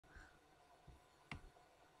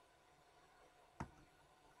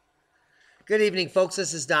Good evening, folks.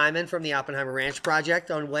 This is Diamond from the Oppenheimer Ranch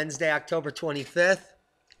Project on Wednesday, October 25th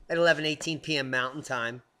at 11:18 p.m. Mountain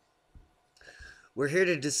Time. We're here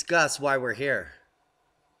to discuss why we're here.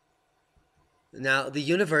 Now, the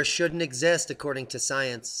universe shouldn't exist according to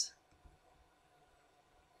science.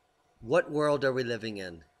 What world are we living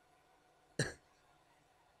in?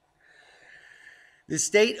 The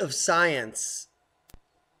state of science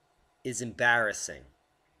is embarrassing.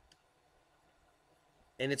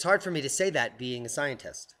 And it's hard for me to say that being a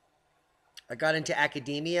scientist. I got into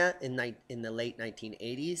academia in the late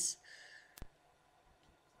 1980s.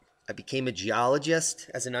 I became a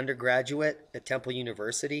geologist as an undergraduate at Temple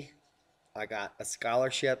University. I got a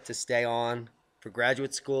scholarship to stay on for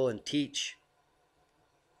graduate school and teach.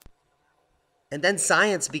 And then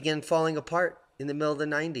science began falling apart in the middle of the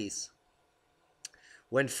 90s.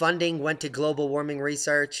 When funding went to global warming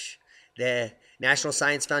research, the National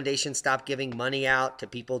Science Foundation stopped giving money out to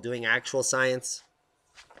people doing actual science.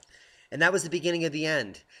 And that was the beginning of the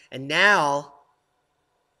end. And now,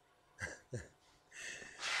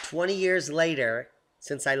 20 years later,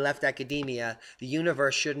 since I left academia, the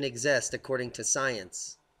universe shouldn't exist according to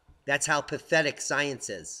science. That's how pathetic science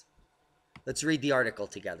is. Let's read the article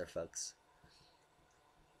together, folks.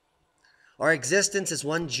 Our existence is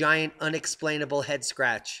one giant unexplainable head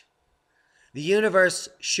scratch. The universe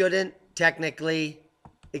shouldn't technically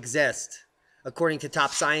exist, according to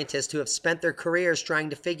top scientists who have spent their careers trying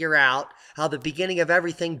to figure out how the beginning of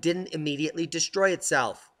everything didn't immediately destroy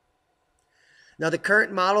itself. Now, the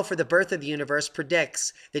current model for the birth of the universe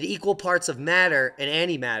predicts that equal parts of matter and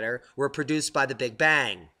antimatter were produced by the Big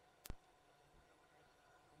Bang.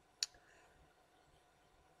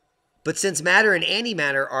 But since matter and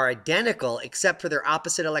antimatter are identical except for their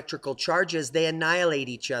opposite electrical charges, they annihilate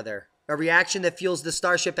each other. A reaction that fuels the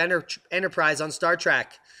Starship Enterprise on Star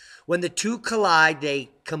Trek. When the two collide, they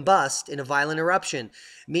combust in a violent eruption,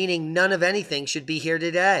 meaning none of anything should be here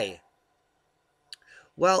today.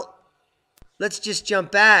 Well, let's just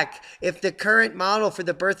jump back. If the current model for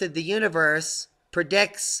the birth of the universe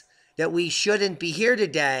predicts that we shouldn't be here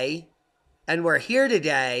today, and we're here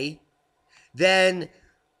today, then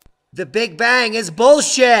the Big Bang is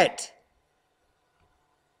bullshit.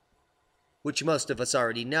 Which most of us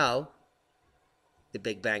already know. The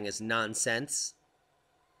Big Bang is nonsense.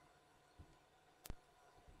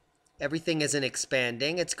 Everything isn't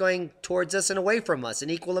expanding. It's going towards us and away from us in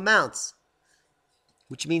equal amounts.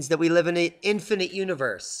 Which means that we live in an infinite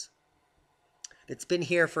universe. It's been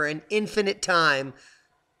here for an infinite time,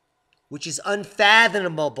 which is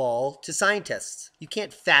unfathomable to scientists. You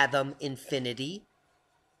can't fathom infinity.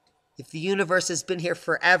 If the universe has been here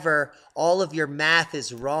forever, all of your math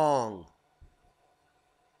is wrong.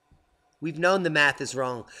 We've known the math is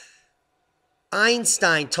wrong.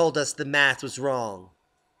 Einstein told us the math was wrong.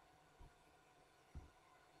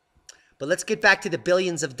 But let's get back to the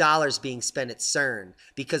billions of dollars being spent at CERN,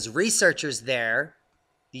 because researchers there,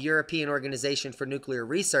 the European Organization for Nuclear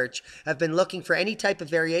Research, have been looking for any type of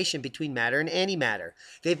variation between matter and antimatter.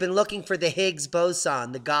 They've been looking for the Higgs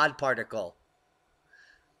boson, the God particle,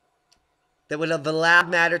 that would have allowed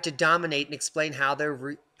matter to dominate and explain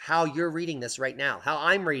how you're reading this right now, how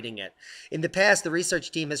I'm reading it. In the past, the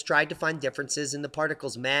research team has tried to find differences in the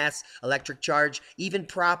particle's mass, electric charge, even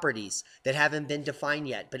properties that haven't been defined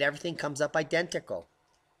yet, but everything comes up identical.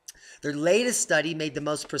 Their latest study made the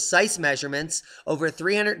most precise measurements, over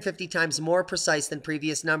 350 times more precise than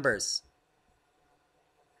previous numbers.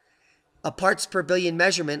 A parts per billion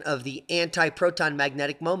measurement of the antiproton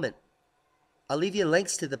magnetic moment. I'll leave you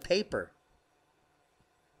links to the paper.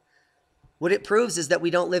 What it proves is that we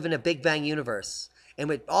don't live in a Big Bang universe. And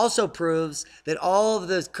it also proves that all of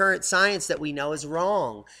the current science that we know is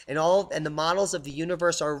wrong. And the models of the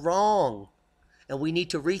universe are wrong. And we need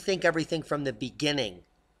to rethink everything from the beginning.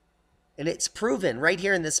 And it's proven right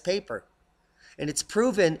here in this paper. And it's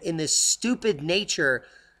proven in the stupid nature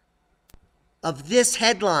of this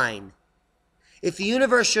headline. If the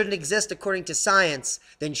universe shouldn't exist according to science,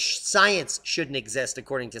 then science shouldn't exist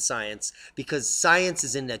according to science, because science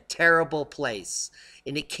is in a terrible place.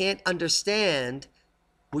 And it can't understand,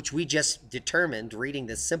 which we just determined reading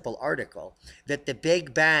this simple article, that the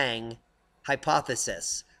Big Bang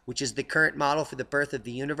hypothesis, which is the current model for the birth of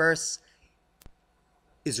the universe,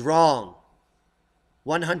 is wrong.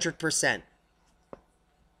 100%.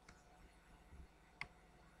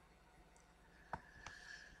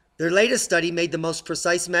 Their latest study made the most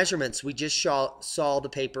precise measurements. We just saw the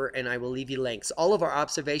paper, and I will leave you links. All of our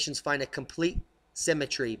observations find a complete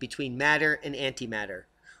symmetry between matter and antimatter,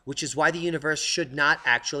 which is why the universe should not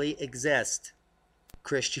actually exist.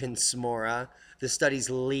 Christian Smora, the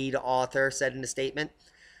study's lead author, said in a statement.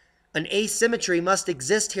 An asymmetry must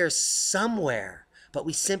exist here somewhere, but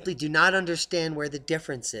we simply do not understand where the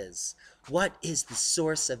difference is. What is the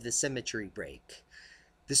source of the symmetry break?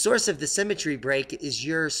 The source of the symmetry break is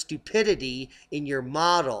your stupidity in your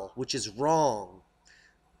model, which is wrong.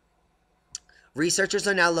 Researchers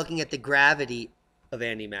are now looking at the gravity of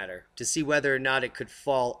antimatter to see whether or not it could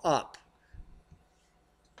fall up,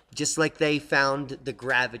 just like they found the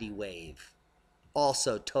gravity wave.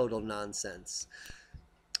 Also total nonsense.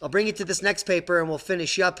 I'll bring you to this next paper and we'll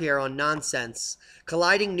finish up here on nonsense.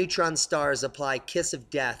 Colliding neutron stars apply kiss of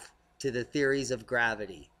death to the theories of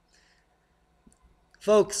gravity.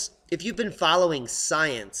 Folks, if you've been following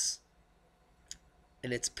science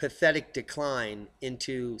and its pathetic decline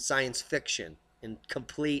into science fiction and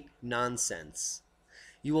complete nonsense,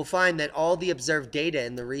 you will find that all the observed data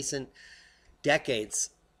in the recent decades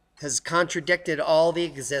has contradicted all the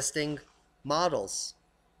existing models.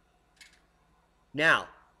 Now,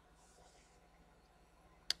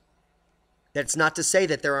 that's not to say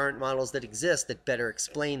that there aren't models that exist that better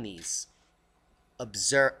explain these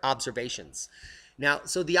observations. Now,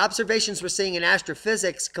 so the observations we're seeing in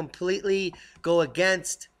astrophysics completely go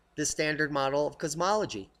against the standard model of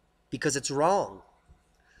cosmology because it's wrong.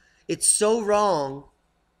 It's so wrong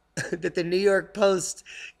that the New York Post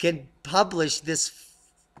can publish this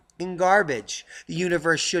garbage. The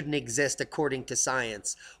universe shouldn't exist according to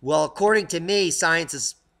science. Well, according to me,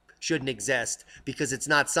 science shouldn't exist because it's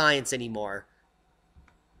not science anymore.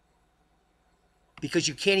 Because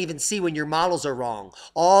you can't even see when your models are wrong.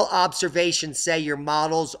 All observations say your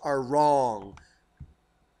models are wrong.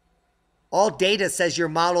 All data says your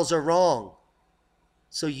models are wrong.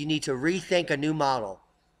 So you need to rethink a new model.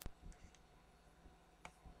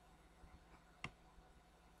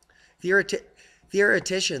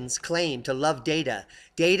 Theoreticians claim to love data.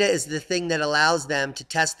 Data is the thing that allows them to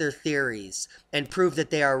test their theories and prove that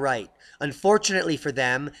they are right. Unfortunately for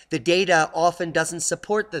them, the data often doesn't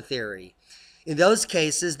support the theory. In those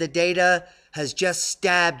cases, the data has just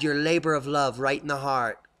stabbed your labor of love right in the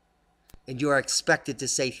heart. And you are expected to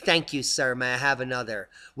say, "Thank you, sir, may I have another?"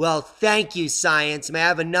 Well, thank you, science, may I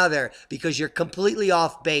have another? Because you're completely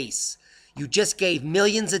off base. You just gave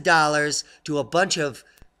millions of dollars to a bunch of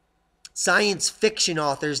science fiction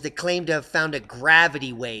authors that claim to have found a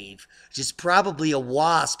gravity wave, which is probably a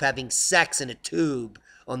wasp having sex in a tube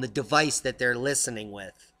on the device that they're listening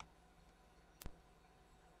with.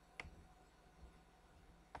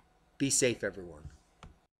 Be safe, everyone.